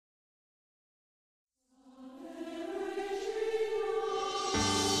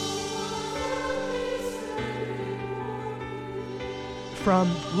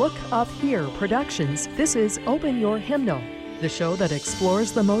From Look Up Here Productions, this is Open Your Hymnal, the show that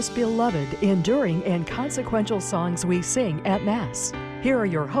explores the most beloved, enduring, and consequential songs we sing at Mass. Here are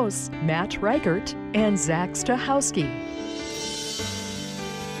your hosts, Matt Reichert and Zach Stachowski.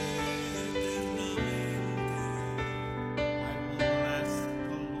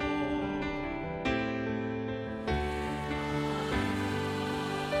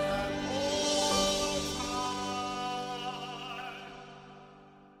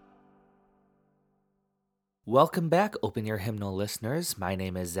 Welcome back, Open Your Hymnal listeners. My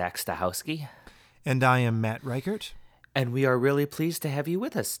name is Zach Stachowski. And I am Matt Reichert. And we are really pleased to have you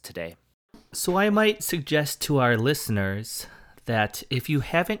with us today. So I might suggest to our listeners that if you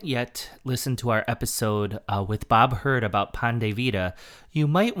haven't yet listened to our episode with Bob Hurd about Pan de Vida, you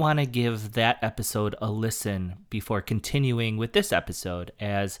might want to give that episode a listen before continuing with this episode,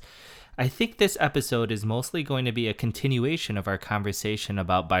 as I think this episode is mostly going to be a continuation of our conversation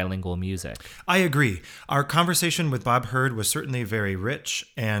about bilingual music. I agree. Our conversation with Bob Hurd was certainly very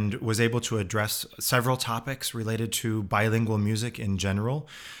rich and was able to address several topics related to bilingual music in general.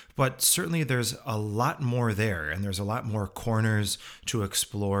 But certainly there's a lot more there, and there's a lot more corners to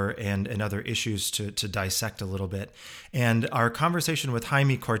explore and other issues to dissect a little bit. And our conversation with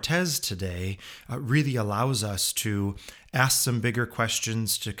Jaime Cortez today really allows us to ask some bigger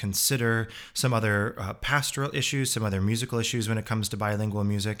questions, to consider some other pastoral issues, some other musical issues when it comes to bilingual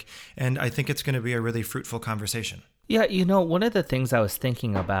music. And I think it's going to be a really fruitful conversation. Yeah, you know, one of the things I was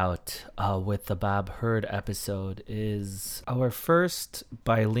thinking about with the Bob Hurd episode is our first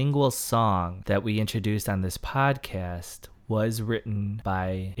bilingual song that we introduced on this podcast was written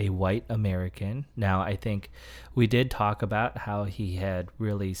by a white American. Now, I think we did talk about how he had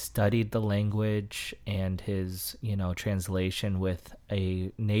really studied the language and his, translation with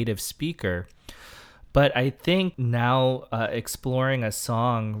a native speaker. But I think now exploring a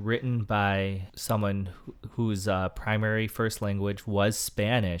song written by someone whose primary first language was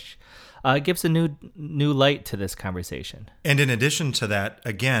Spanish gives a new light to this conversation. And in addition to that,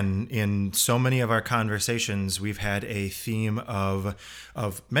 again, in so many of our conversations, we've had a theme of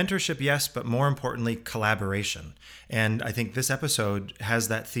mentorship, yes, but more importantly, collaboration. And I think this episode has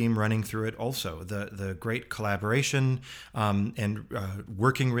that theme running through it also. The great collaboration and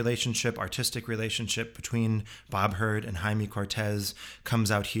working relationship, artistic relationship between Bob Hurd and Jaime Cortez comes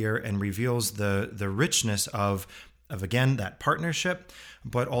out here and reveals the richness of again, that partnership,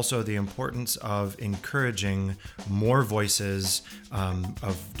 but also the importance of encouraging more voices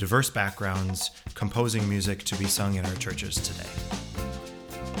of diverse backgrounds composing music to be sung in our churches today.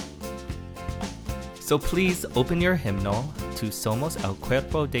 So please open your hymnal to Somos el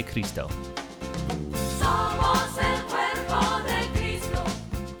Cuerpo de Cristo. Somos el cuerpo de Cristo.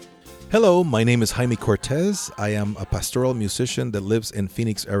 Hello, my name is Jaime Cortez. I am a pastoral musician that lives in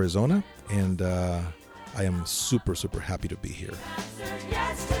Phoenix, Arizona, and I am super, super happy to be here.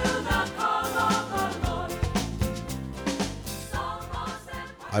 Yes to the call of the Lord.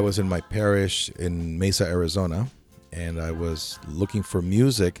 I was in my parish in Mesa, Arizona, and I was looking for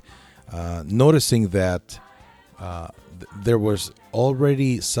music, noticing that there was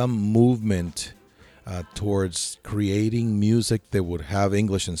already some movement towards creating music that would have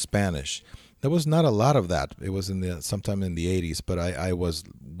English and Spanish. There was not a lot of that. It was sometime in the 80s, but I was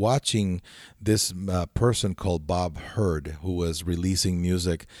watching this person called Bob Hurd, who was releasing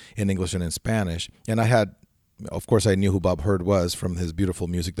music in English and in Spanish. And of course, I knew who Bob Hurd was from his beautiful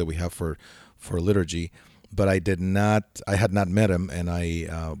music that we have for liturgy, but I had not met him, and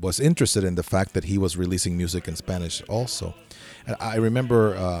I was interested in the fact that he was releasing music in Spanish also. And I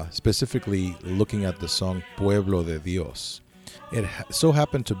remember specifically looking at the song Pueblo de Dios. It so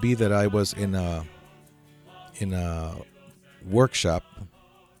happened to be that I was in a workshop,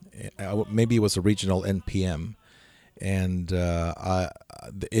 maybe it was a regional NPM, and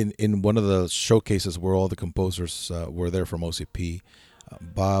in one of the showcases where all the composers were there from OCP,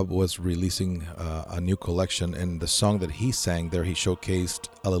 Bob was releasing a new collection, and the song that he sang there, he showcased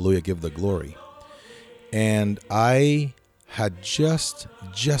Alleluia, Give the Glory. And I had just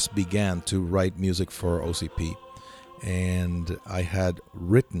began to write music for OCP. And I had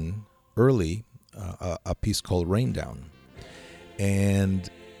written early a piece called Rain Down. And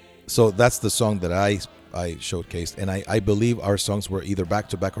so that's the song that I showcased. And I believe our songs were either back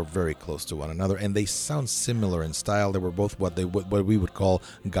to back or very close to one another. And they sound similar in style. They were both what we would call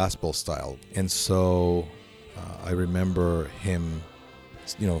gospel style. And so I remember him,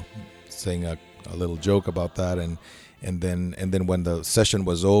 saying a little joke about that. And then when the session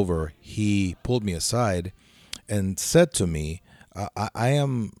was over, he pulled me aside and said to me, I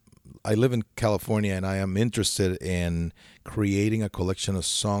am I live in California, and I am interested in creating a collection of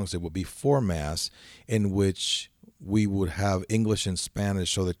songs that would be for Mass, in which we would have English and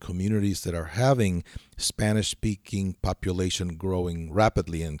Spanish, so that communities that are having Spanish-speaking population growing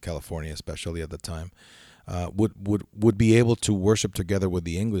rapidly in California, especially at the time, would be able to worship together with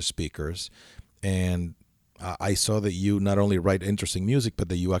the English speakers. And I saw that you not only write interesting music, but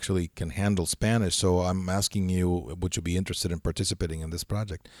that you actually can handle Spanish. So I'm asking you, would you be interested in participating in this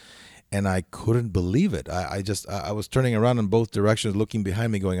project? And I couldn't believe it. I was turning around in both directions, looking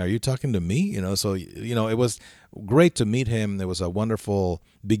behind me, going, "Are you talking to me?" So it was great to meet him. There was a wonderful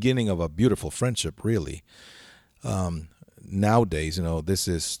beginning of a beautiful friendship, really. Nowadays, this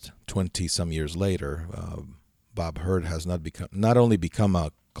is 20 some years later. Bob Hurd has not only become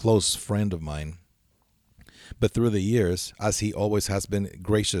a close friend of mine, but through the years, as he always has been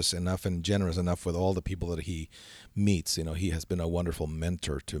gracious enough and generous enough with all the people that he meets, he has been a wonderful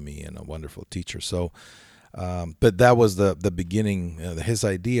mentor to me and a wonderful teacher. So, but that was the beginning. His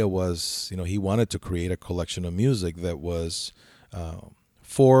idea was, he wanted to create a collection of music that was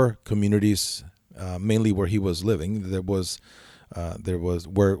for communities, mainly where he was living. There was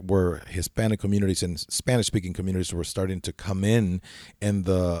where Hispanic communities and Spanish-speaking communities were starting to come in, and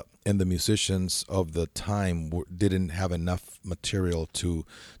the musicians of the time didn't have enough material to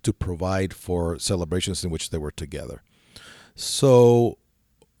provide for celebrations in which they were together. So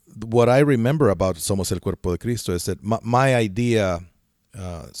what I remember about Somos el Cuerpo de Cristo is that my idea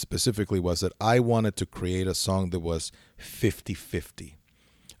specifically was that I wanted to create a song that was 50-50.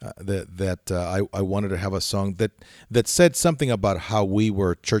 I wanted to have a song that said something about how we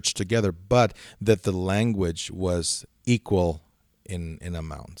were church together, but that the language was equal in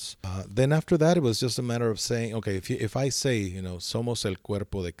amounts. Then after that, it was just a matter of saying, okay, if I say, Somos el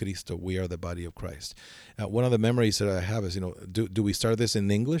Cuerpo de Cristo, we are the body of Christ. One of the memories that I have is, do we start this in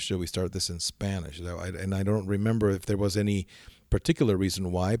English or do we start this in Spanish? And I don't remember if there was any particular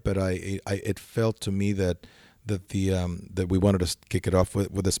reason why, but it felt to me that we wanted to kick it off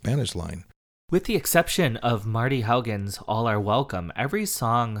with the Spanish line. With the exception of Marty Haugen's All Are Welcome, every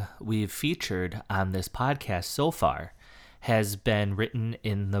song we've featured on this podcast so far has been written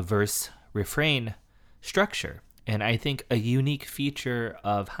in the verse-refrain structure. And I think a unique feature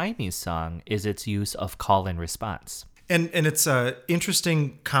of Jaime's song is its use of call and response. And it's an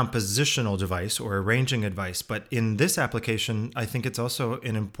interesting compositional device or arranging device, but in this application, I think it's also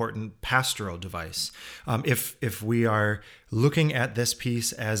an important pastoral device. If we are looking at this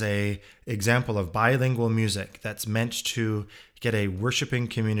piece as an example of bilingual music that's meant to get a worshiping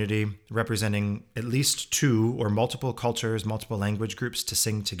community representing at least two or multiple cultures, multiple language groups to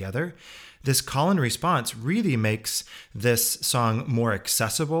sing together, this call and response really makes this song more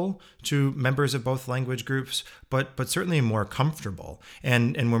accessible to members of both language groups, but certainly more comfortable.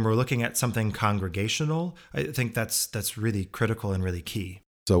 And when we're looking at something congregational, I think that's really critical and really key.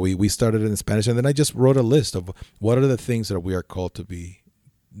 So we started in Spanish, and then I just wrote a list of what are the things that we are called to be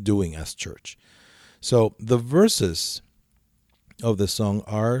doing as church. So the verses of the song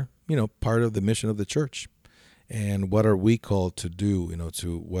are, part of the mission of the church. And what are we called to do,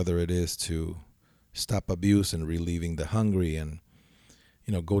 to whether it is to stop abuse and relieving the hungry and,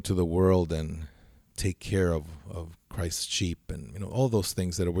 go to the world and take care of Christ's sheep and, all those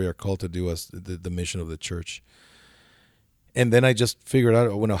things that we are called to do as the mission of the church. And then I just figured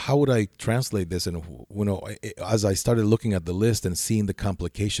out, how would I translate this? And, as I started looking at the list and seeing the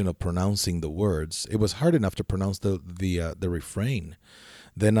complication of pronouncing the words, it was hard enough to pronounce the refrain.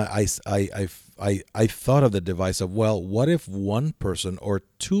 Then I thought of the device of, what if one person or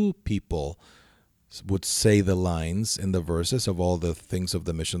two people would say the lines in the verses of all the things of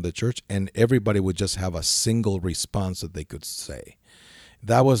the mission of the church, and everybody would just have a single response that they could say.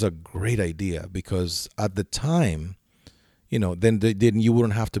 That was a great idea, because at the time, then you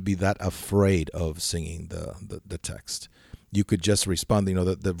wouldn't have to be that afraid of singing the text. You could just respond.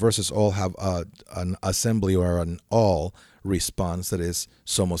 The verses all have an assembly or an all response that is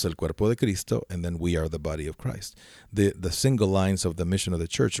Somos el Cuerpo de Cristo, and then we are the body of Christ. The single lines of the mission of the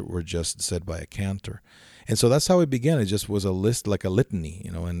church were just said by a cantor. And so that's how it began. It just was a list, like a litany,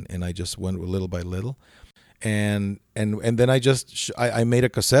 and I just went little by little. And then I made a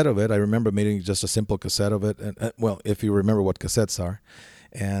cassette of it. I remember making just a simple cassette of it. And if you remember what cassettes are,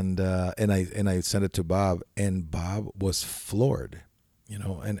 and I sent it to Bob, and Bob was floored,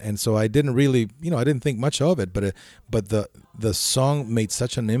 and so I didn't really, I didn't think much of it, but the song made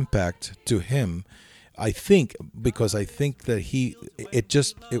such an impact to him. I think because I think that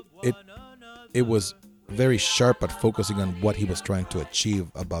it was very sharp at focusing on what he was trying to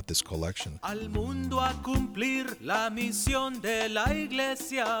achieve about this collection. Al mundo a cumplir la misión de la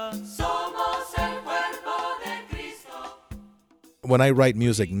iglesia. Somos el cuerpo de Cristo. When I write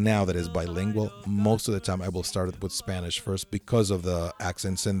music now that is bilingual, most of the time I will start it with Spanish first because of the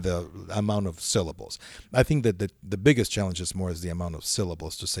accents and the amount of syllables. I think that the biggest challenge is the amount of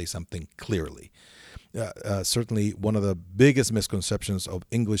syllables to say something clearly. Certainly, one of the biggest misconceptions of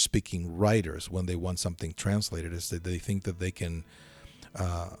English-speaking writers when they want something translated is that they think that they can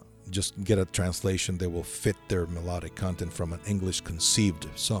just get a translation that will fit their melodic content from an English-conceived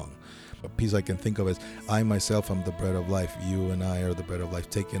song. A piece I can think of is, I myself am the bread of life. You and I are the bread of life,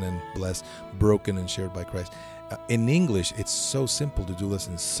 taken and blessed, broken and shared by Christ. In English, it's so simple to do this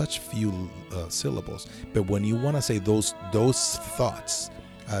in such few syllables. But when you want to say those thoughts,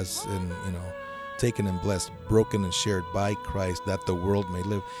 as in, taken and blessed, broken and shared by Christ, that the world may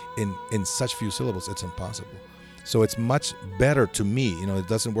live, in such few syllables, it's impossible. So it's much better to me, it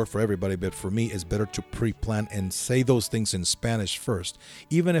doesn't work for everybody, but for me, it's better to pre-plan and say those things in Spanish first,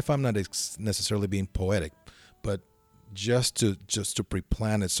 even if I'm not necessarily being poetic, but just to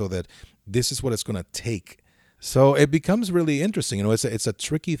pre-plan it so that this is what it's going to take. So it becomes really interesting. It's a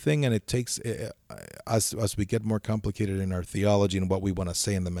tricky thing, and it takes, as we get more complicated in our theology and what we want to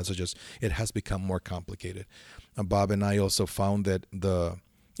say in the messages, it has become more complicated. Bob and I also found that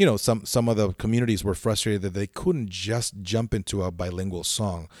some of the communities were frustrated that they couldn't just jump into a bilingual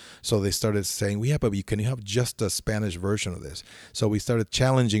song. So they started saying, can you have just a Spanish version of this? So we started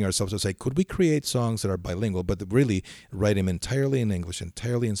challenging ourselves to say, could we create songs that are bilingual, but really write them entirely in English,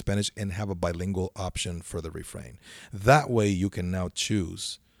 entirely in Spanish, and have a bilingual option for the refrain? That way you can now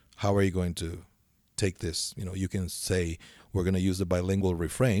choose how are you going to take this. You can say, we're going to use the bilingual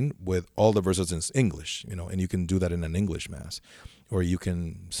refrain with all the verses in English, and you can do that in an English mass. Or you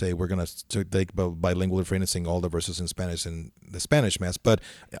can say, we're going to take a bilingual refrain and sing all the verses in Spanish in the Spanish Mass. But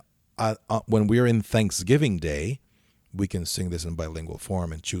when we're in Thanksgiving Day, we can sing this in bilingual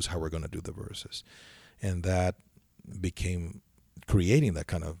form and choose how we're going to do the verses. And that became creating that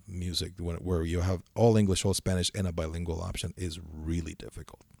kind of music where you have all English, all Spanish, and a bilingual option is really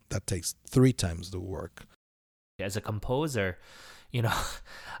difficult. That takes 3 times the work. As a composer,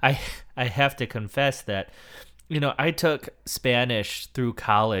 I have to confess that I took Spanish through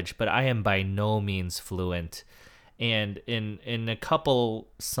college, but I am by no means fluent. And in a couple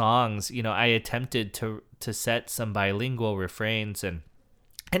songs, I attempted to set some bilingual refrains, and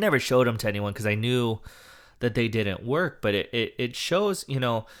I never showed them to anyone because I knew that they didn't work. But it shows,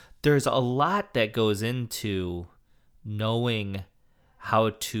 there's a lot that goes into knowing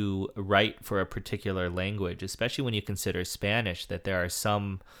how to write for a particular language, especially when you consider Spanish, that there are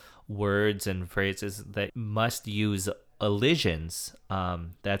some words and phrases that must use elisions.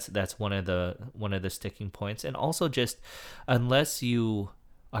 That's one of the sticking points. And also, just unless you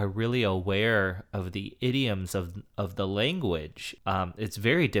are really aware of the idioms of the language, it's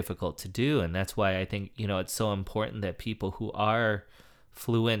very difficult to do. And that's why I think it's so important that people who are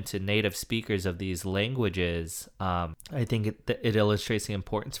fluent and native speakers of these languages, I think it illustrates the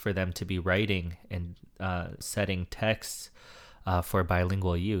importance for them to be writing and setting texts for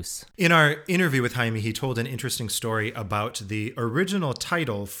bilingual use. In our interview with Jaime, he told an interesting story about the original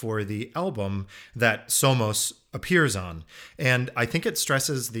title for the album that Somos appears on. And I think it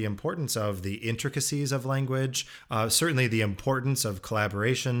stresses the importance of the intricacies of language, certainly the importance of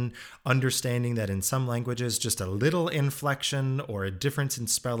collaboration, understanding that in some languages, just a little inflection or a difference in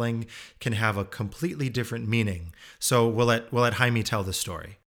spelling can have a completely different meaning. So we'll let Jaime tell the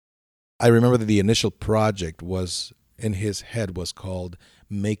story. I remember that the initial project was, in his head, was called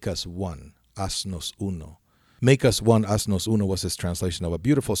Make Us One, Haznos Uno. Make Us One, Haznos Uno was his translation of a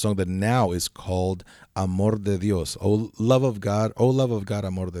beautiful song that now is called Amor de Dios. Oh, love of God,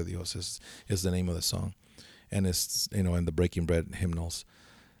 Amor de Dios is the name of the song. And it's, in the Breaking Bread hymnals.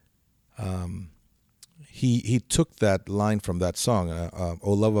 He took that line from that song,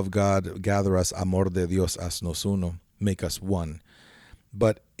 O love of God, gather us, Amor de Dios, Haznos Uno, make us one.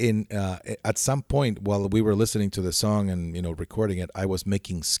 But at some point while we were listening to the song and recording it, I was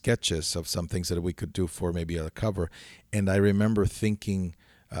making sketches of some things that we could do for maybe a cover, and I remember thinking,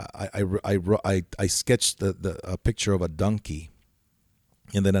 I sketched a picture of a donkey,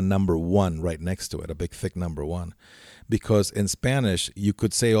 and then a number 1 right next to it, a big thick number 1, because in Spanish you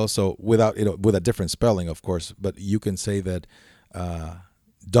could say also without with a different spelling, of course, but you can say that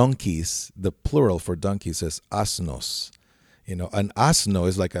donkeys, the plural for donkeys is asnos. An asno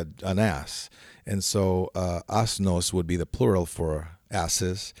is like an ass. And so asnos would be the plural for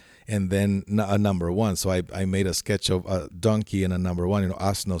asses, and then a number one. So I made a sketch of a donkey and a number one,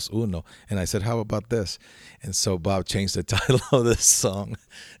 asnos uno. And I said, how about this? And so Bob changed the title of this song.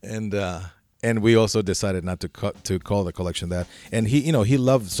 And we also decided not to call the collection that. And he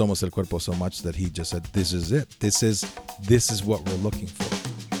loved Somos el Cuerpo so much that he just said, this is it. This is what we're looking for.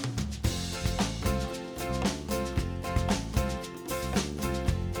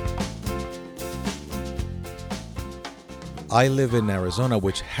 I live in Arizona,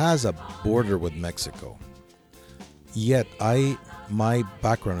 which has a border with Mexico. Yet my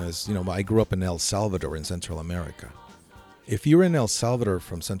background is, I grew up in El Salvador in Central America. If you're in El Salvador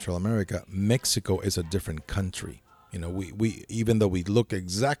from Central America, Mexico is a different country. We even though we look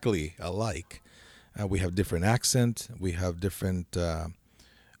exactly alike, we have different accent, we have different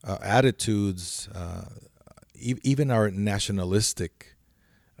attitudes, even our nationalistic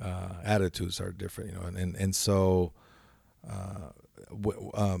attitudes are different. And so.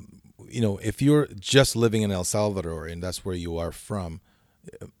 If you're just living in El Salvador and that's where you are from,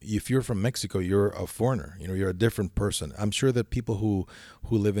 if you're from Mexico, you're a foreigner. You're a different person. I'm sure that people who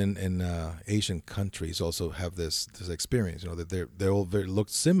live in Asian countries also have this experience. That they all look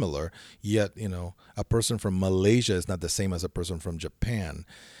similar. Yet, a person from Malaysia is not the same as a person from Japan,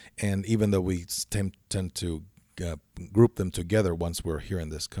 and even though we tend to group them together once we're here in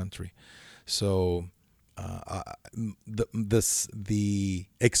this country, so. The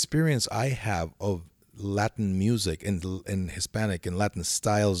experience I have of Latin music and Hispanic and Latin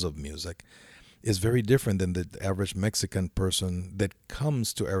styles of music is very different than the average Mexican person that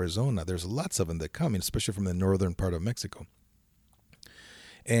comes to Arizona. There's lots of them that come, especially from the northern part of Mexico.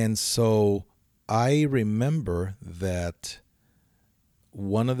 And so I remember that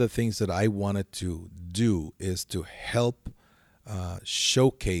one of the things that I wanted to do is to help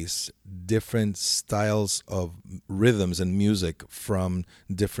showcase different styles of rhythms and music from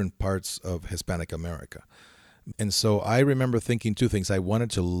different parts of Hispanic America. And so I remember thinking two things. I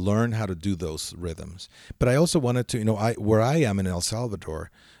wanted to learn how to do those rhythms, but I also wanted to, where I am in El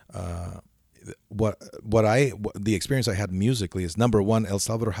Salvador, the experience I had musically is, number one, El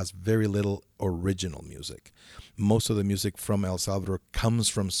Salvador has very little original music. Most of the music from El Salvador comes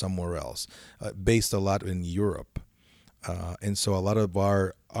from somewhere else, based a lot in Europe. And so a lot of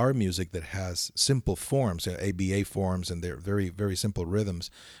our music that has simple forms, ABA forms, and they're very, very simple rhythms,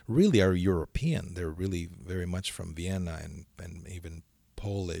 really are European. They're really very much from Vienna and even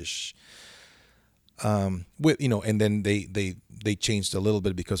Polish. And then they changed a little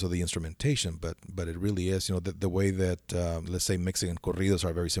bit because of the instrumentation, but it really is, the way that let's say Mexican corridos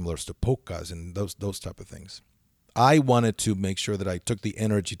are very similar to polkas and those type of things. I wanted to make sure that I took the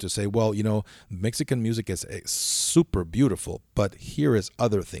energy to say, well, Mexican music is super beautiful, but here is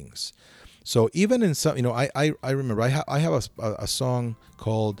other things. So even in some, I remember I have a song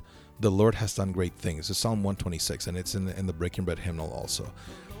called "The Lord Has Done Great Things." It's Psalm 126, and it's in the Breaking Bread hymnal also.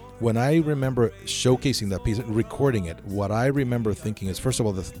 When I remember showcasing that piece and recording it, what I remember thinking is, first of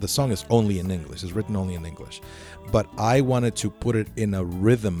all, the song is only in English. It's written only in English. But I wanted to put it in a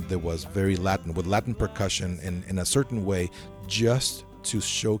rhythm that was very Latin, with Latin percussion in a certain way, just to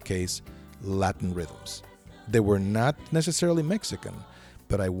showcase Latin rhythms. They were not necessarily Mexican,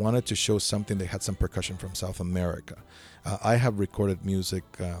 but I wanted to show something that had some percussion from South America. I have recorded music.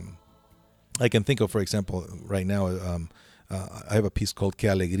 I can think of, for example, right now, I have a piece called "Que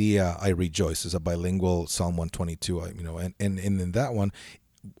Alegría, I Rejoice." It's a bilingual Psalm 122, and in that one,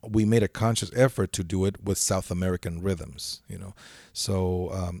 we made a conscious effort to do it with South American rhythms,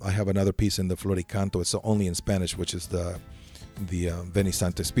 So I have another piece in the Floricanto. It's only in Spanish, which is the Veni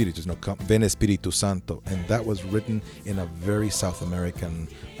Santo Spiritus, Ven Espíritu Santo, and that was written in a very South American,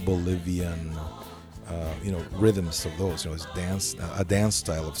 Bolivian, rhythms of those. It's a dance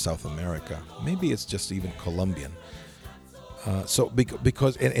style of South America. Maybe it's just even Colombian.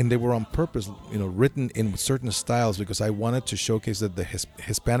 Because they were on purpose, written in certain styles, because I wanted to showcase that the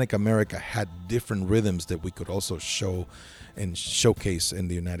Hispanic America had different rhythms that we could also show and showcase in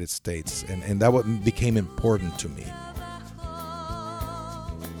the United States, and that what became important to me.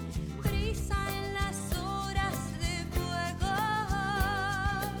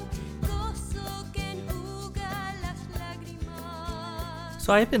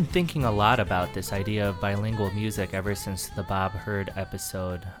 So I've been thinking a lot about this idea of bilingual music ever since the Bob Hurd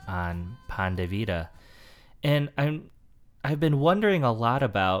episode on Pan de Vida. And I've been wondering a lot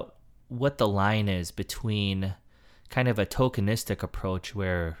about what the line is between kind of a tokenistic approach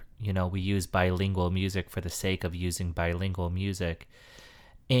where, we use bilingual music for the sake of using bilingual music,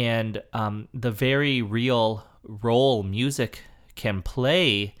 and the very real role music can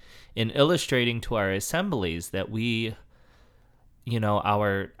play in illustrating to our assemblies that we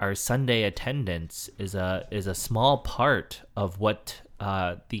our Sunday attendance is a small part of what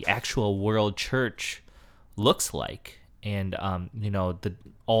the actual world church looks like, and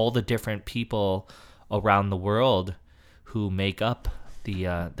all the different people around the world who make up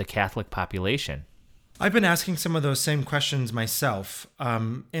the Catholic population. I've been asking some of those same questions myself,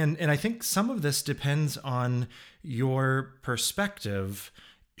 and I think some of this depends on your perspective.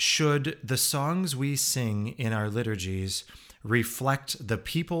 Should the songs we sing in our liturgies reflect the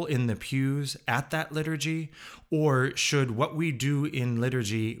people in the pews at that liturgy, or should what we do in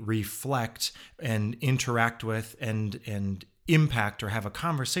liturgy reflect and interact with and impact or have a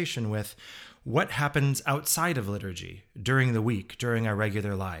conversation with what happens outside of liturgy during the week, during our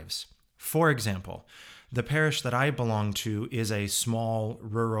regular lives? For example, the parish that I belong to is a small,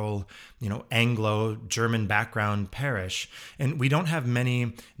 rural, Anglo-German background parish, and we don't have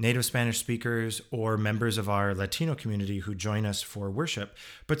many native Spanish speakers or members of our Latino community who join us for worship.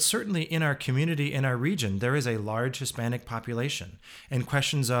 But certainly in our community, in our region, there is a large Hispanic population, and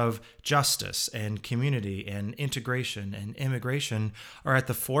questions of justice and community and integration and immigration are at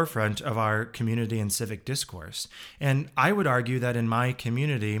the forefront of our community and civic discourse. And I would argue that in my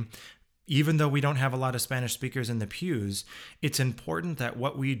community, even though we don't have a lot of Spanish speakers in the pews, it's important that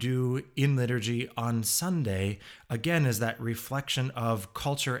what we do in liturgy on Sunday, again, is that reflection of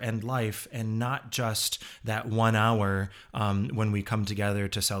culture and life, and not just that 1 hour when we come together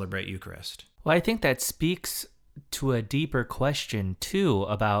to celebrate Eucharist. Well, I think that speaks to a deeper question, too,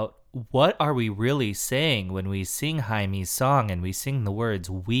 about what are we really saying when we sing Jaime's song and we sing the words,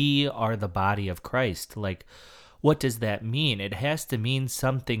 "We are the body of Christ." Like, what does that mean? It has to mean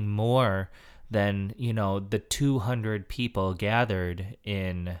something more than, the 200 people gathered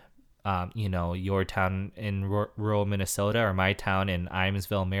in, your town in rural Minnesota or my town in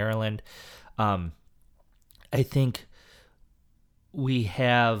Imesville, Maryland. I think we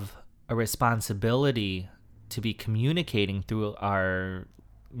have a responsibility to be communicating through our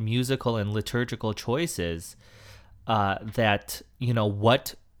musical and liturgical choices that,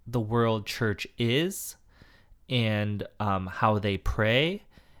 what the world church is, and how they pray.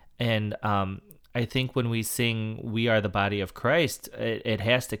 And I think when we sing "We are the body of Christ," it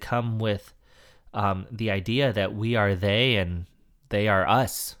has to come with the idea that we are they and they are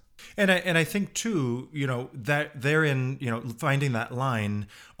us. And I think too, that therein, finding that line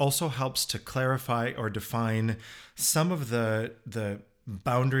also helps to clarify or define some of the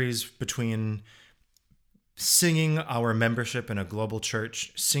boundaries between singing our membership in a global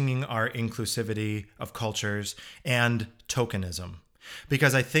church, singing our inclusivity of cultures, and tokenism.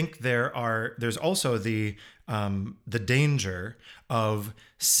 Because I think there's also the danger of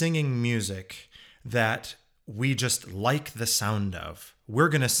singing music that we just like the sound of. We're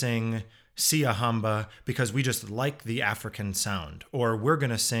going to sing Sia Hamba because we just like the African sound, or we're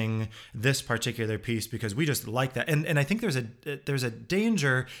going to sing this particular piece because we just like that. And I think there's a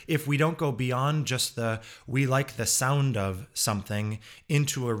danger if we don't go beyond just we like the sound of something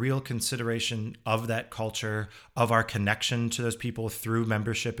into a real consideration of that culture, of our connection to those people through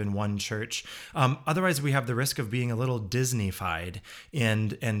membership in one church. Otherwise, we have the risk of being a little Disney-fied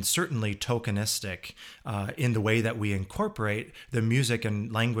and certainly tokenistic in the way that we incorporate the music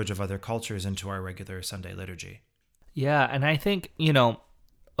and language of other cultures into our regular Sunday liturgy. Yeah, and I think,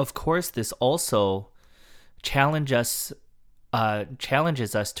 of course, this also challenges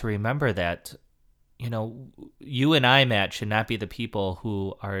us to remember that, you and I, Matt, should not be the people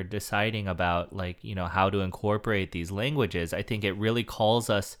who are deciding about, how to incorporate these languages. I think it really calls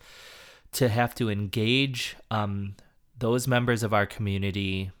us to have to engage those members of our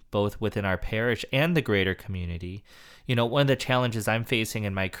community, both within our parish and the greater community. One of the challenges I'm facing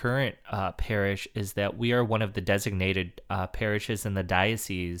in my current parish is that we are one of the designated parishes in the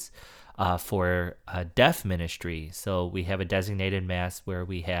diocese for deaf ministry. So we have a designated mass where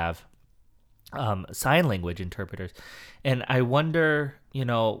we have sign language interpreters. And I wonder,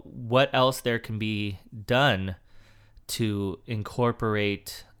 what else there can be done to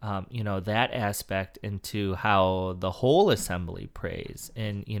incorporate, that aspect into how the whole assembly prays.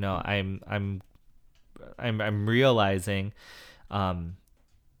 And, I'm realizing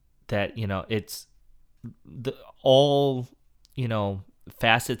that, it's all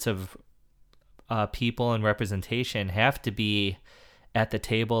facets of people and representation have to be at the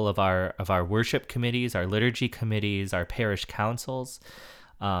table of our worship committees, our liturgy committees, our parish councils,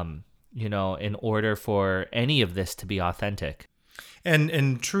 in order for any of this to be authentic.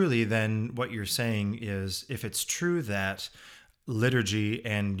 And truly, then, what you're saying is, if it's true that liturgy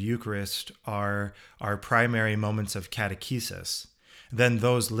and Eucharist are our primary moments of catechesis, then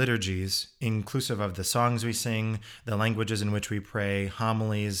those liturgies, inclusive of the songs we sing, the languages in which we pray,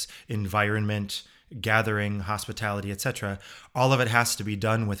 homilies, environment, gathering, hospitality, etc., all of it has to be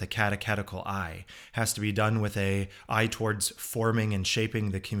done with a catechetical eye, has to be done with a eye towards forming and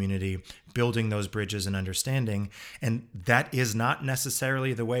shaping the community, building those bridges and understanding. And that is not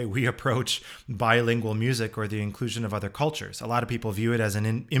necessarily the way we approach bilingual music or the inclusion of other cultures. A lot of people view it as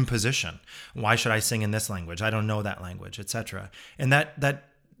an imposition. Why should I sing in this language? I don't know that language, etc. And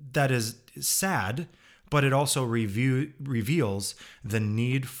that is sad, but it also reveals the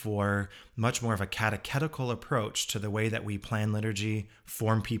need for much more of a catechetical approach to the way that we plan liturgy,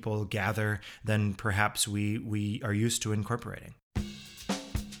 form people, gather, than perhaps we are used to incorporating.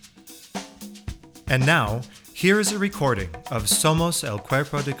 And now, here is a recording of Somos el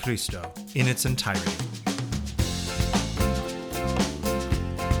Cuerpo de Cristo in its entirety.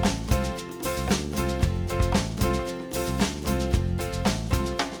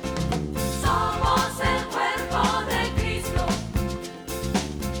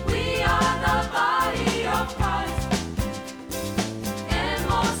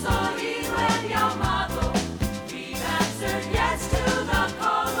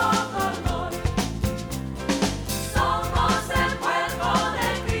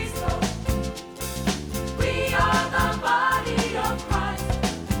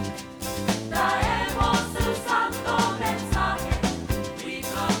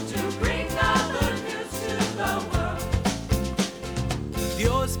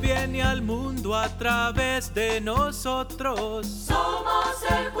 A través de nosotros somos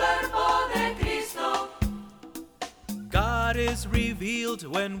el cuerpo de Cristo. God is revealed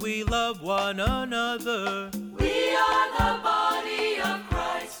when we love one another. We are the body of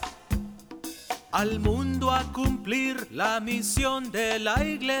Christ. Al mundo a cumplir la misión de la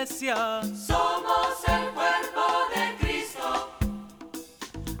iglesia. Somos el cuerpo de Cristo.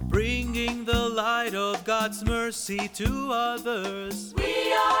 Bringing the light of God's mercy to others.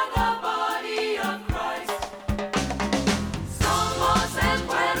 We are the body of Christ. Somos el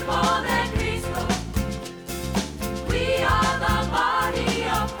cuerpo de Cristo. We are the body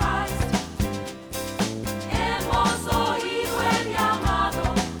of Christ. Hemos oído el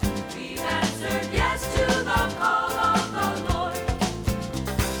llamado. We've answered yes to the call of the Lord.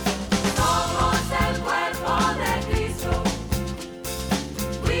 Somos el cuerpo de Cristo.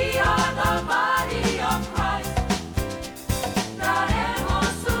 We are the body of Christ.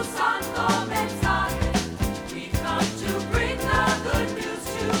 Traemos su santo mensaje. We come to bring the good news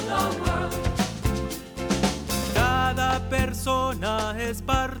to the world. Cada persona es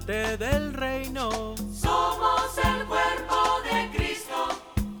parte del reino. Somos el cuerpo de Cristo.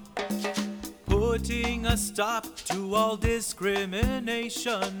 Putting a stop to all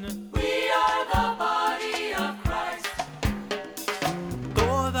discrimination. We are the body of Christ.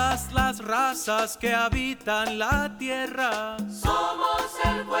 Todas las razas que habitan la tierra. Somos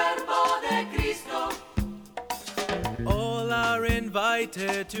el cuerpo de Cristo. All are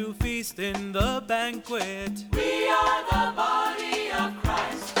invited to feast in the banquet. We are the body of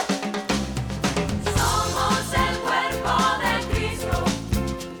Christ. Somos el cuerpo de Cristo.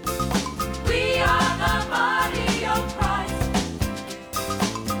 We are the body of Christ.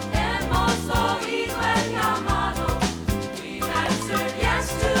 Hemos oído el llamado. We've answered yes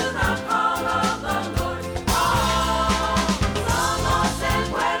to the call of the Lord. Oh, somos el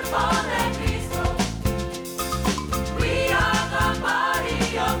cuerpo de Cristo. We are the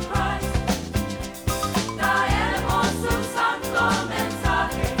body of Christ. Traemos su santo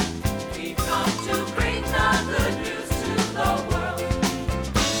mensaje. We've come to bring the good news to the world.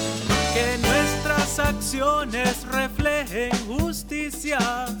 Que nuestras acciones reflejen justicia.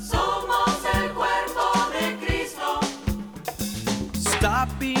 Somos el cuerpo de Cristo.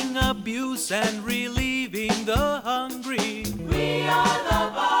 Stopping abuse and relieving the hungry. We are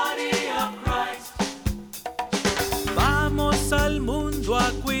the body of Christ. Vamos al mundo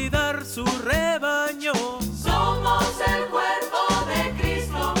a cuidar su rebaño. Somos el cuerpo de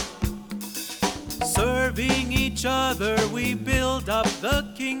Cristo. Serving each other, we build up the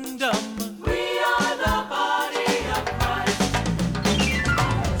kingdom. We are the body of Christ.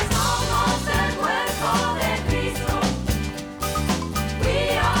 Somos el cuerpo de Cristo. We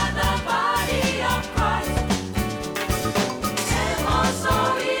are the body of Christ. Hemos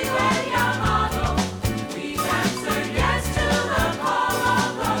oído el llamado. We've answered yes to the call of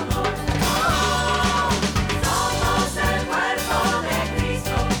the Lord. Oh, somos el cuerpo de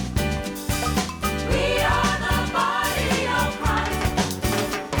Cristo. We are the body of Christ.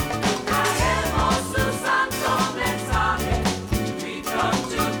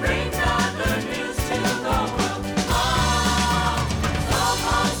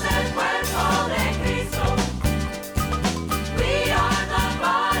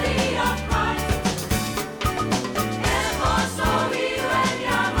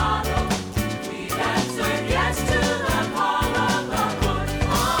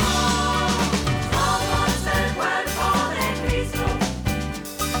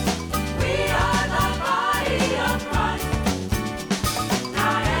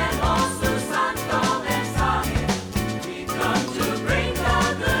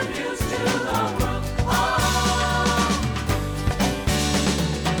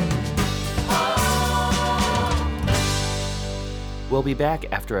 we'll be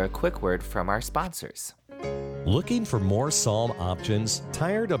back after a quick word from our sponsors. Looking for more psalm options?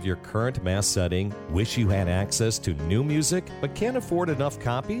 Tired of your current Mass setting? Wish you had access to new music but can't afford enough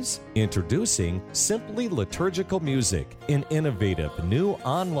copies? Introducing Simply Liturgical Music, an innovative new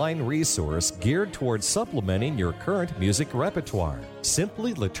online resource geared towards supplementing your current music repertoire.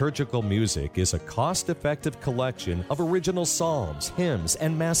 Simply Liturgical Music is a cost-effective collection of original psalms, hymns,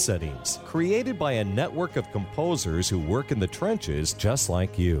 and Mass settings, created by a network of composers who work in the trenches just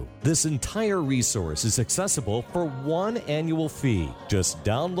like you. This entire resource is accessible for one annual fee. Just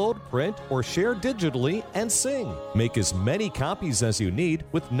download, print, or share digitally and sing. Make as many copies as you need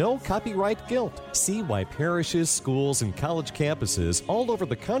with no copyright guilt. See why parishes, schools, and college campuses all over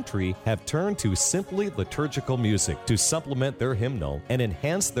the country have turned to Simply Liturgical Music to supplement their hymnal and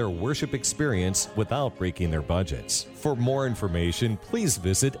enhance their worship experience without breaking their budgets. For more information, please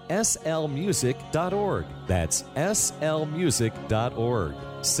visit slmusic.org. That's slmusic.org.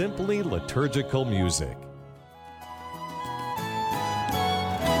 Simply Liturgical Music.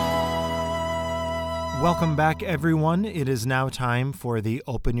 Welcome back, everyone. It is now time for the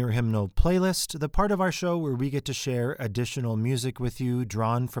Open Your Hymnal playlist, the part of our show where we get to share additional music with you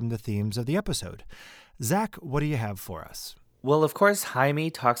drawn from the themes of the episode. Zach, what do you have for us? Well, of course, Jaime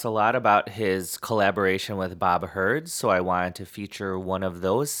talks a lot about his collaboration with Bob Hurd, so I wanted to feature one of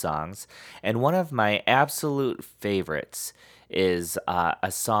those songs. And one of my absolute favorites is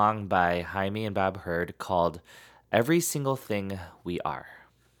a song by Jaime and Bob Hurd called Every Single Thing We Are.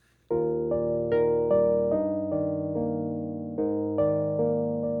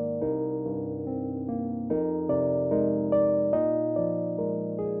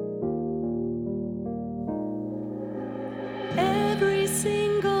 Every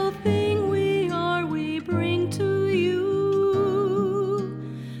single thing we are, we bring to you.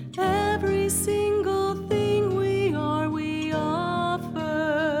 Every single thing we are, we offer.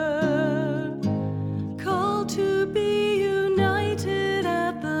 Called to be united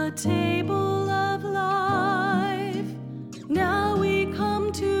at the table of life. Now we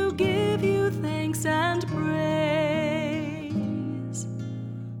come to give you thanks and praise.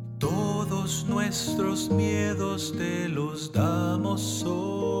 Todos nuestros miedos te los damos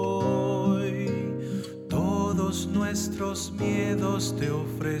hoy. Todos nuestros miedos te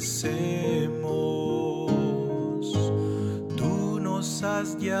ofrecemos. Tú nos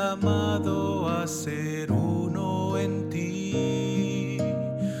has llamado a ser uno en ti.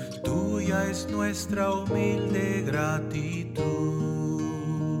 Tuya es nuestra humilde gratitud.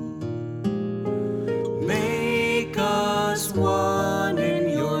 Make us one in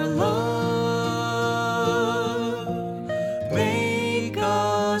your love. Make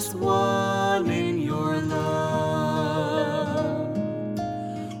us one in your love.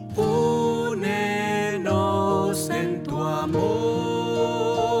 Únenos en tu amor.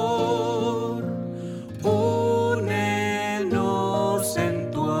 Únenos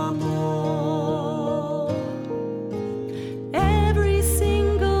en tu amor. Every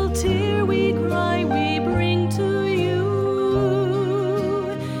single tear we cry, we bring to you.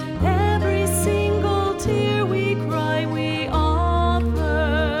 Every single tear we cry, we offer.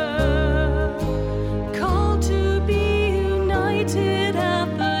 Called to be united at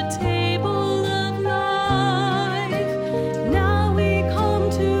the table of life. Now we come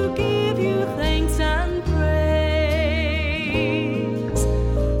to give you thanks and praise.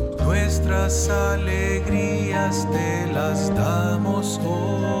 Nuestras alegrías te las damos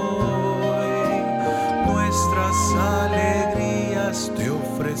hoy. Nuestras alegrías te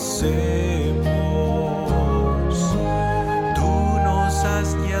ofrecemos. Tú nos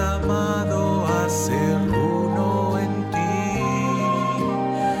has llamado a ser uno en ti.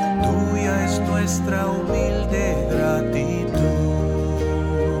 Tuya es nuestra humilde gratitud.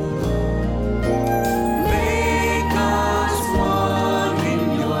 Make us one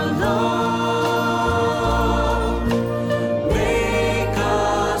in your love. Make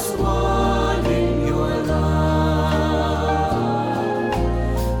us one in your love.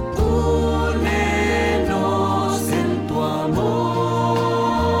 Únenos en tu amor.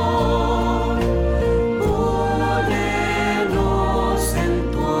 Únenos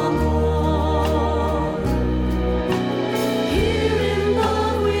en tu amor.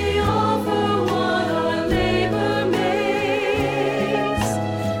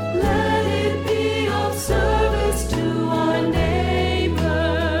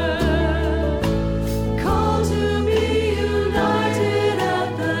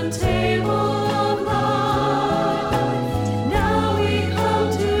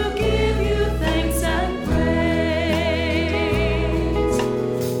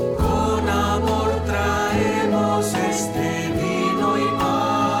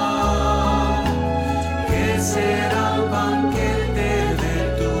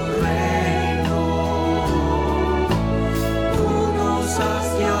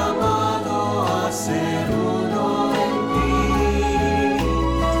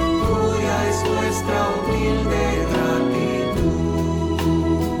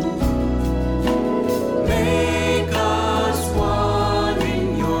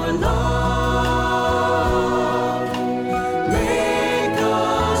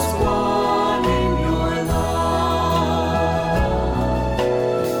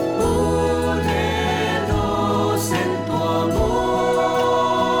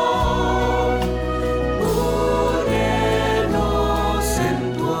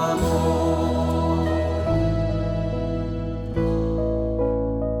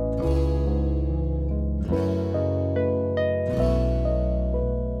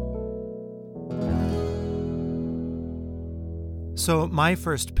 So my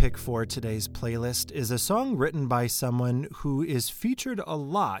first pick for today's playlist is a song written by someone who is featured a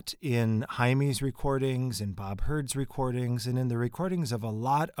lot in Jaime's recordings, in Bob Hurd's recordings, and in the recordings of a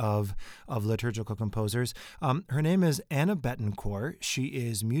lot of liturgical composers. Her name is Anna Betancourt. She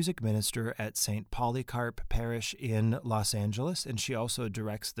is music minister at St. Polycarp Parish in Los Angeles, and she also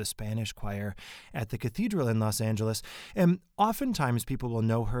directs the Spanish choir at the cathedral in Los Angeles. And oftentimes people will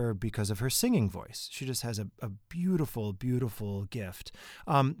know her because of her singing voice. She just has a beautiful, beautiful gift.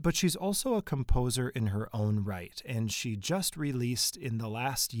 But she's also a composer in her own right, and she just released in the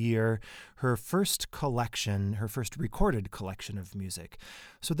last year her first recorded collection of music.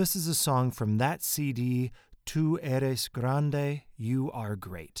 So this is a song from that CD, Tu eres grande, You Are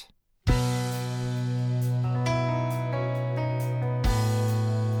Great.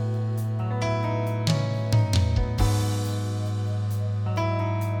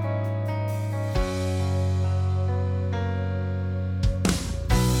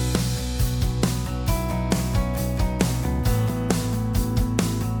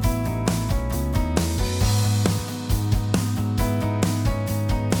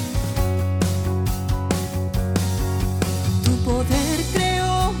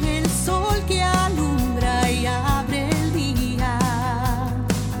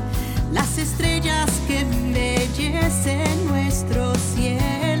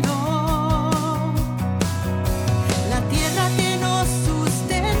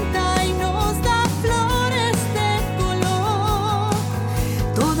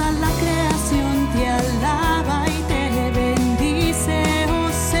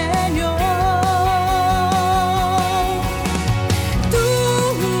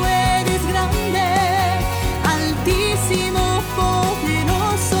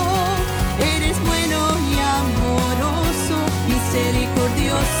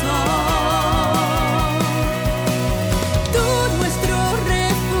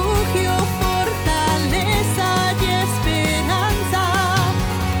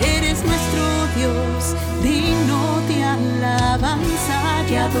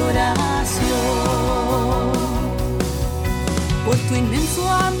 Por tu inmenso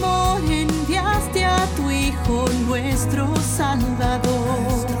amor enviaste a tu Hijo nuestro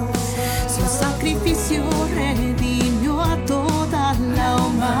Salvador. Su sacrificio redimió a toda la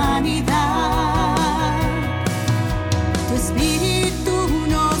humanidad. Tu Espíritu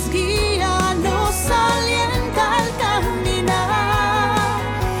nos guía, nos alienta al caminar.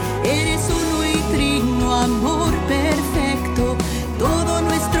 Eres uno y trino, amor perfecto, todo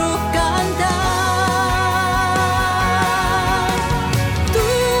nuestro cantar.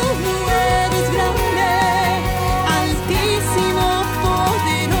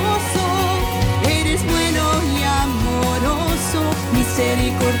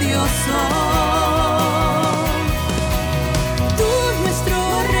 Misericordioso, tú nuestro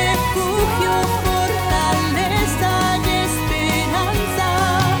refugio, fortaleza y esperanza,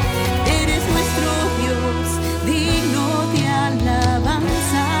 eres nuestro Dios, digno de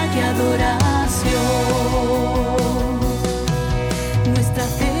alabanza y adoración. Nuestra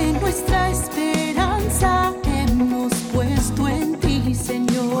fe, nuestra esperanza hemos puesto en ti,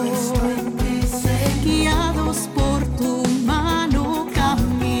 Señor, guiados por tu mano.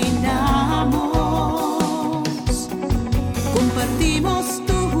 Compartimos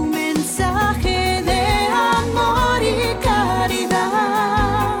tu mensaje de amor y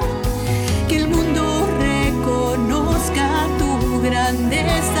caridad, que el mundo reconozca tu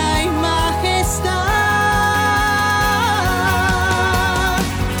grandeza y majestad.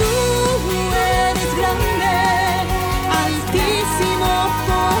 Tú eres grande, altísimo,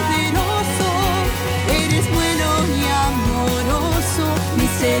 poderoso, eres bueno y amoroso,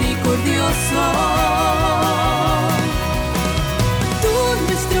 misericordioso.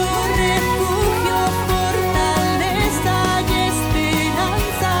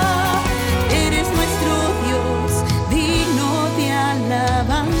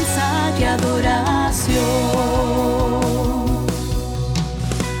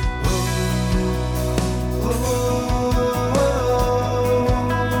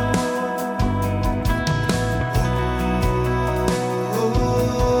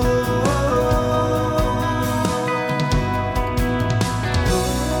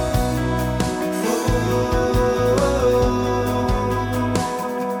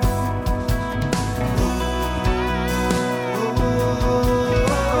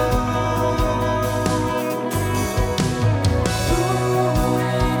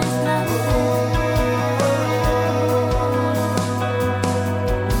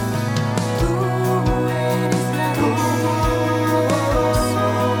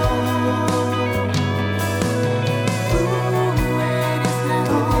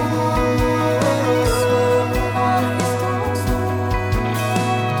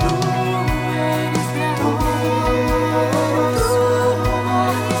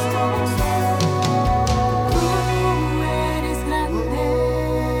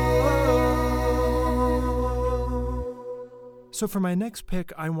 So for my next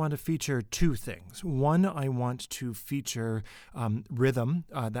pick, I want to feature two things. One, I want to feature rhythm.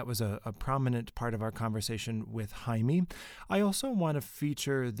 That was a prominent part of our conversation with Jaime. I also want to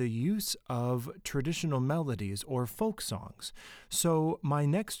feature the use of traditional melodies or folk songs. So my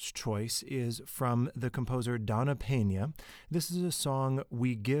next choice is from the composer Donna Pena. This is a song,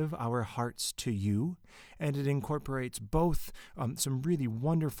 We Give Our Hearts to You, and it incorporates both some really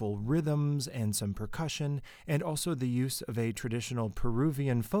wonderful rhythms and some percussion, and also the use of a traditional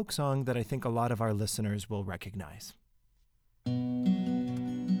Peruvian folk song that I think a lot of our listeners will recognize.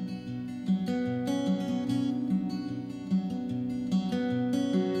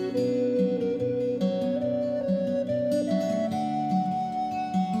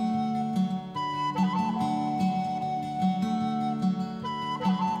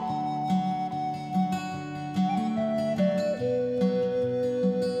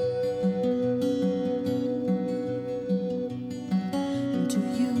 To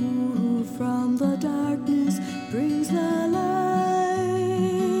you who from the darkness bring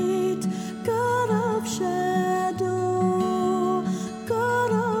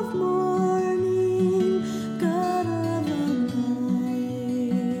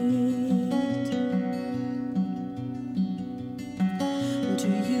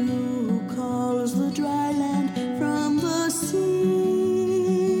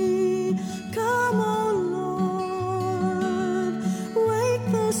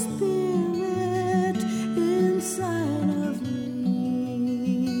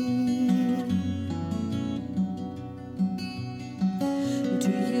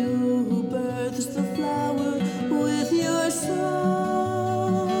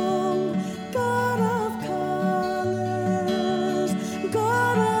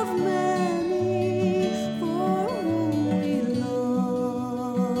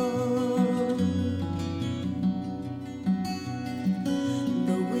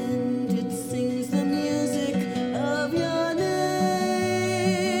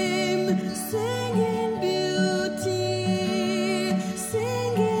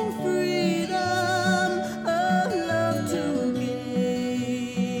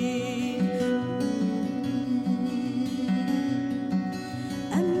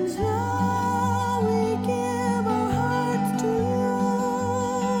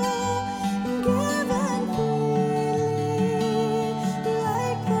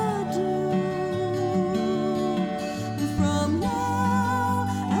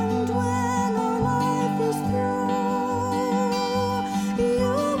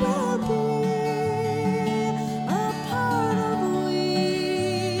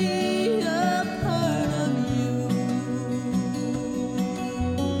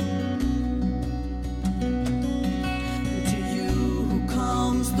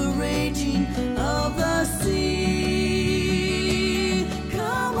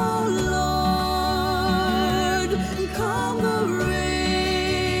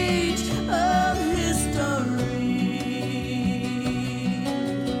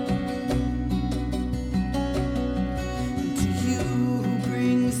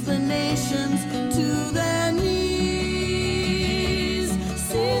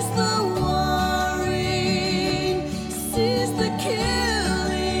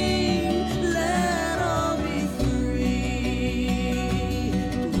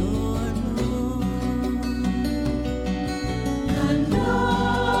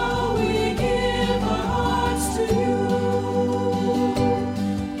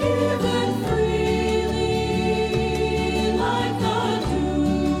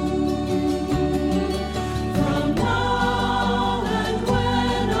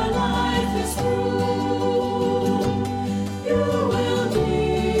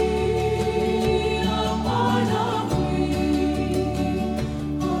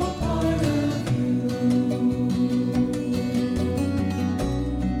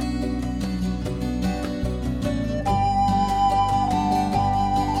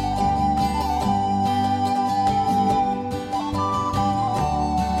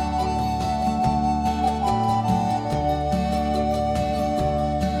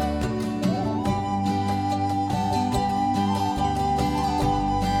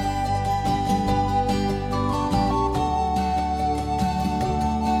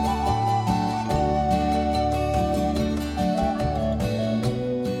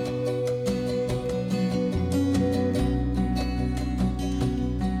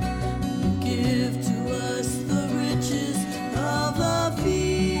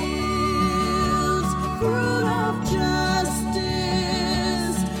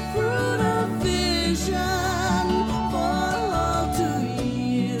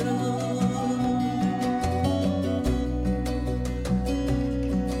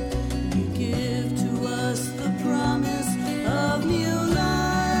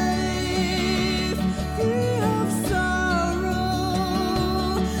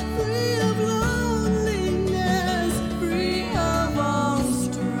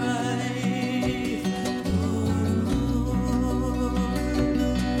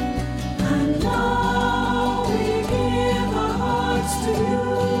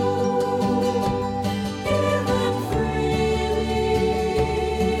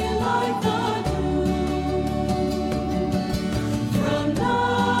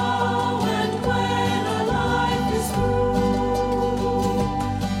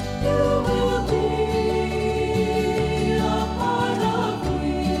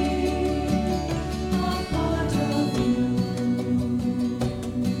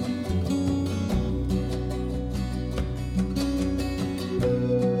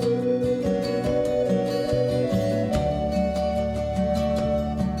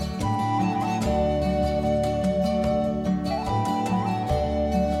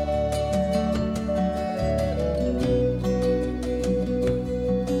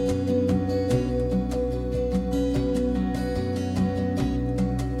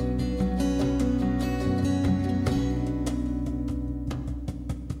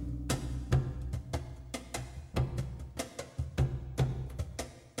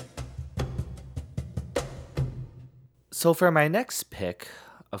So for my next pick,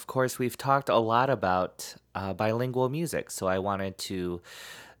 of course, we've talked a lot about bilingual music. So I wanted to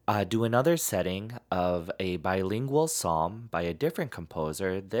do another setting of a bilingual psalm by a different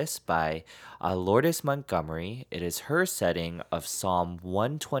composer, this by Lourdes Montgomery. It is her setting of Psalm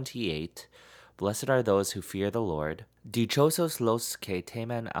 128, Blessed are those who fear the Lord. Dichosos los que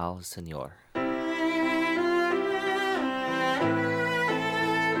temen al Señor.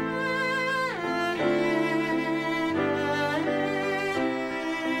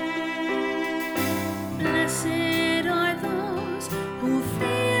 Blessed are those who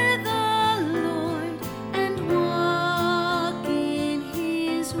fear the Lord and walk in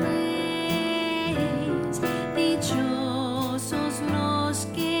His ways. Dichosos los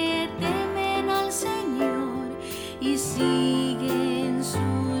que temen al Señor y siguen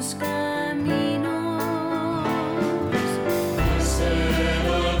sus caminos.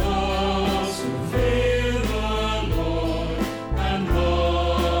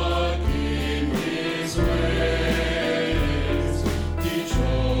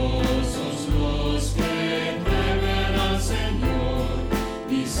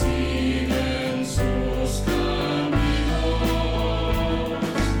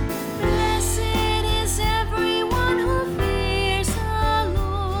 Blessed is everyone who fears the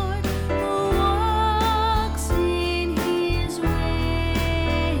Lord, who walks in His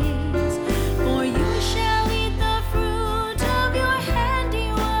ways. For you shall eat the fruit of your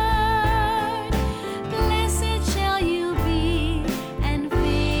handiwork. Blessed shall you be and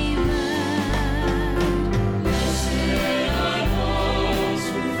favored. Blessed are those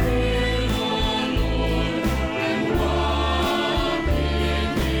who fear the Lord and walk in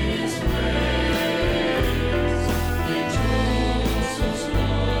His ways. Dichosos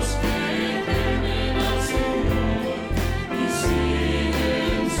los que temen al Señor y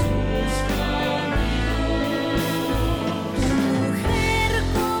siguen sus caminos. Mujer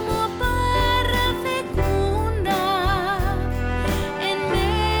como parra fecunda en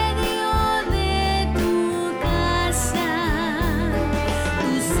medio de tu casa,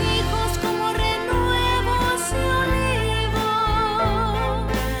 tus hijos como renuevos y olivos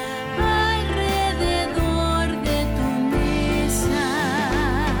alrededor de tu mesa.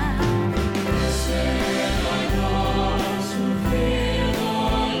 Blessed are those who fear the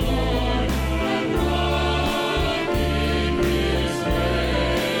Lord and walk in His ways.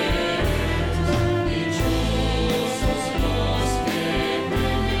 Dichosos los que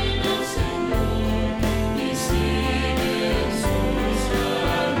temen al Señor y siguen sus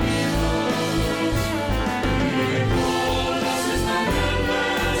caminos. Behold, us is the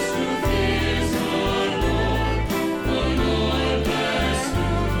man who fears the Lord. The Lord bless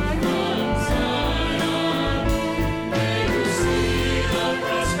you from Zion. May you see the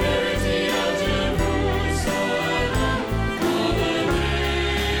prosperity of Jerusalem all the days of your life.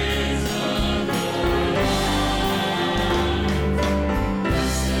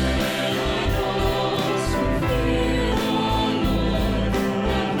 Blessed are those who fear the Lord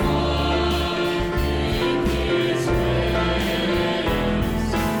and walk in His ways.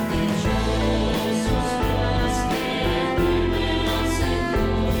 Dichosos los que temen al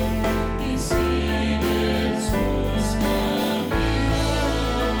Señor y siguen sus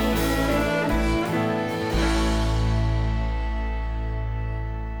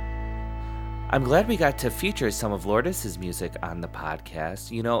I'm glad we got to feature some of Lourdes' music on the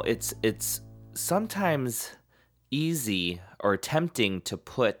podcast. You know, it's sometimes easy or tempting to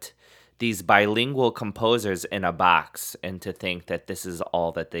put these bilingual composers in a box and to think that this is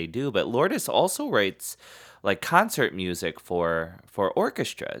all that they do. But Lourdes also writes like concert music for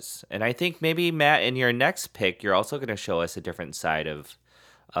orchestras. And I think maybe, Matt, in your next pick, you're also going to show us a different side of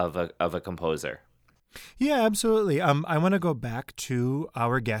a composer. Yeah, absolutely. I want to go back to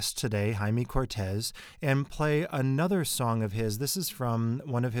our guest today, Jaime Cortez, and play another song of his. This is from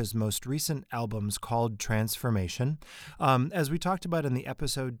one of his most recent albums called Transformation. As we talked about in the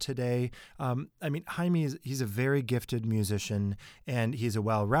episode today, Jaime, he's a very gifted musician, and he's a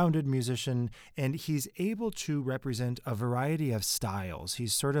well-rounded musician, and he's able to represent a variety of styles.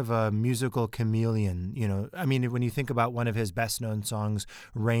 He's sort of a musical chameleon, you know. I mean, when you think about one of his best-known songs,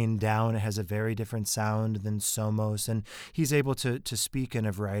 Rain Down, it has a very different sound than Somos, and he's able to speak in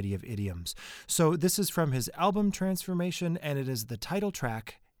a variety of idioms. So this is from his album Transformation, and it is the title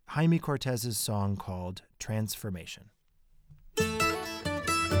track, Jaime Cortez's song called Transformation.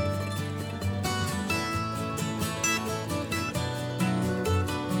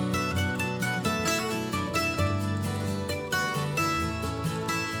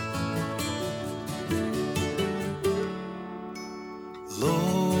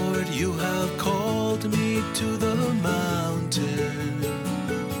 Lord, you have called me to the mountain.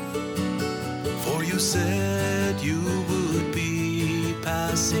 said you would be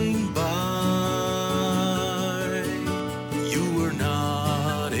passing by. You were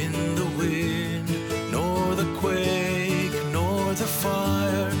not in the wind, nor the quake, nor the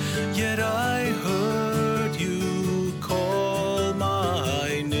fire, yet I heard you call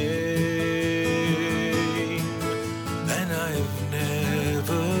my name, and I've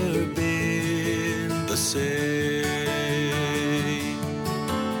never been the same.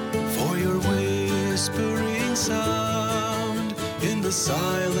 For your whispering sound in the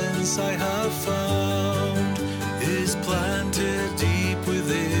silence I have found is planted deep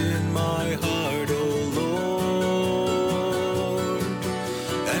within my heart, O Lord.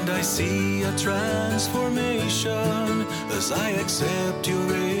 And I see a transformation as I accept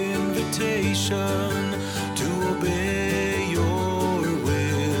your invitation to obey your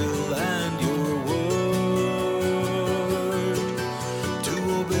will and your word, to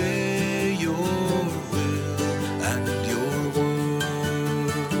obey your will and your word.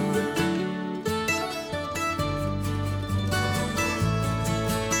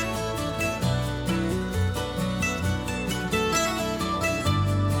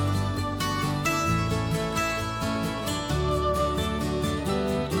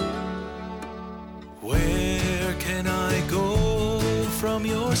 Where can I go from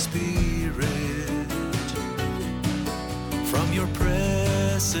your spirit? From your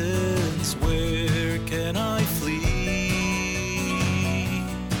presence, where can I flee?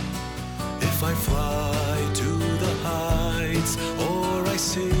 If I fly to the heights or I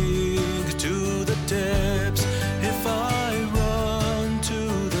sink to the depths, if I run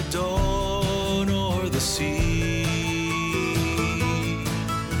to the dawn or the sea,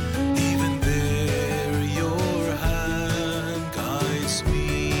 even there your hand guides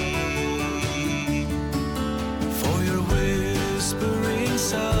me. For your whispering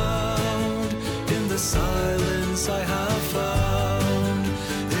sound in the silence I have found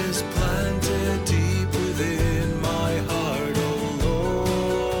is planted deep within my heart, O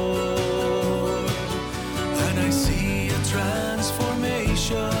Lord. And I see a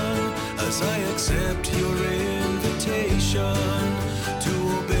transformation as I accept your invitation to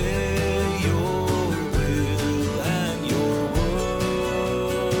obey your will and your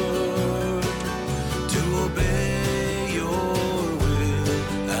word, to obey your will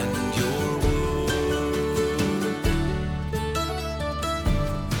and your word.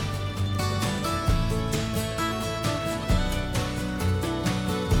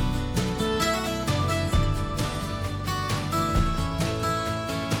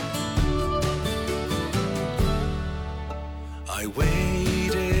 I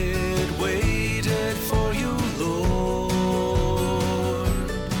waited for you, Lord,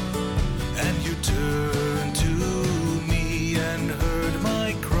 and you turned to me and heard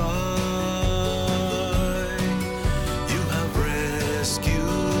my cry. You have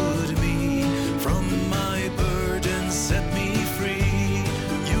rescued me from my burden, set me free.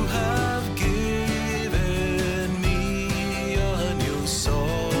 You have given me a new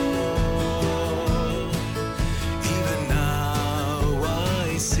song. Even now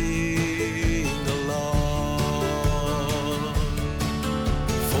I sing along.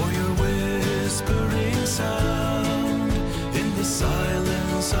 For your whispering sound in the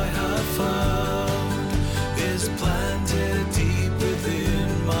silence I have found is planted deep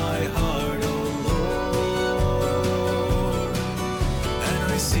within my heart, O Lord. And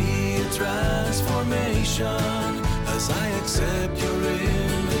I see a transformation as I accept your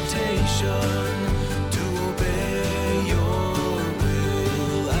invitation to obey your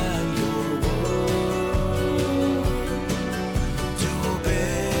will and your word, to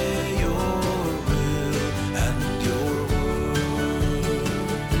obey your will and your word.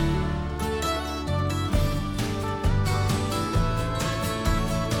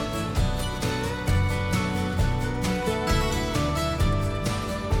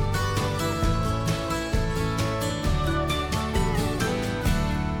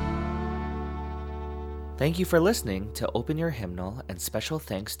 Thank you for listening to Open Your Hymnal, and special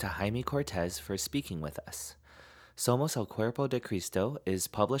thanks to Jaime Cortez for speaking with us. Somos el Cuerpo de Cristo is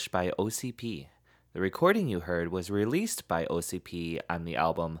published by OCP. The recording you heard was released by OCP on the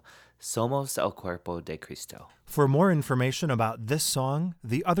album Somos el Cuerpo de Cristo. For more information about this song,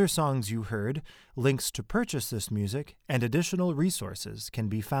 the other songs you heard, links to purchase this music, and additional resources can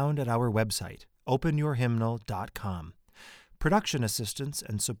be found at our website, openyourhymnal.com. Production assistance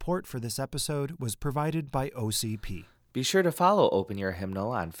and support for this episode was provided by OCP. Be sure to follow Open Your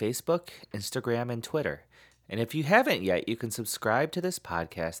Hymnal on Facebook, Instagram, and Twitter. And if you haven't yet, you can subscribe to this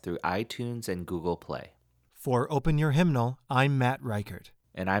podcast through iTunes and Google Play. For Open Your Hymnal, I'm Matt Reichert.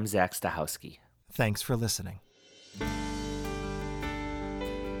 And I'm Zach Stahowski. Thanks for listening.